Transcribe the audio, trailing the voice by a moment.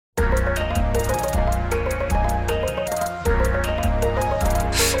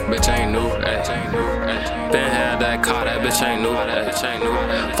bitch ain't new. That bitch ain't new.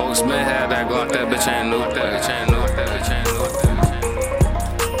 Folks been had that Glock, that bitch ain't new. That bitch ain't new. That bitch ain't new.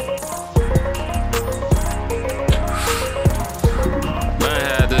 Been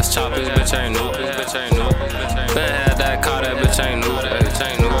had this chop, this bitch ain't new. This bitch ain't new. Been had that car, that bitch ain't new. That bitch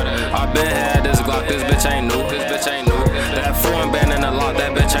ain't new. I been had this Glock, this bitch ain't new. This bitch ain't new. That foreign band in the lock,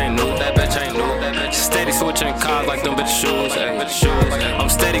 that bitch ain't new. That bitch ain't new. Steady switching cars like them bitch shoes. I'm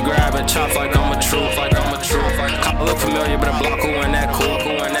steady grabbing chops like I'm a truth. Cop look familiar, but a block who in that cool.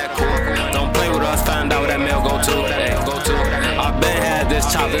 Don't play with us, find out where that mail go to. I been had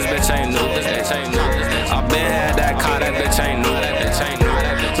this chop, this bitch ain't new. I been had that car, that bitch ain't new.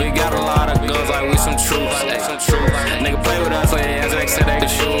 We got a lot of guns like we some troops. Nigga play with us like as next to they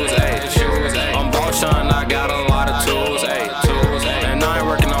shoes. I'm ball Shon, I got a lot of tools. And I ain't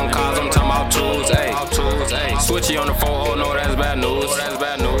working on cars, I'm talking about tools. Switchy on the phone, oh no, that's bad news.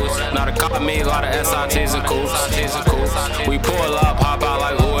 Now to cop me, a lot of SITs and coops. We pull up, hop out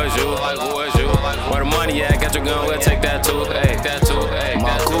like who is you? Where the money at? Get your gun, we'll take that too.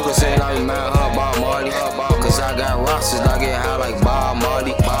 My cougar said I was mad her about Marty. Cause I got rocks and I get high like Bob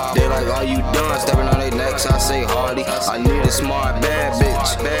Marty. They like, are you done? Stepping on their necks, I say hardy. I need a smart bad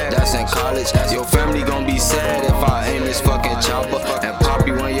bitch, that's in college. Your family gon' be sad if I aim this fucking chopper and pop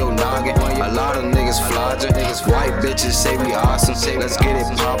you in your noggin. A lot of niggas flogging. White bitches say we awesome. Let's get it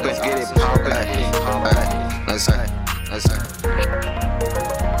poppin'. Let's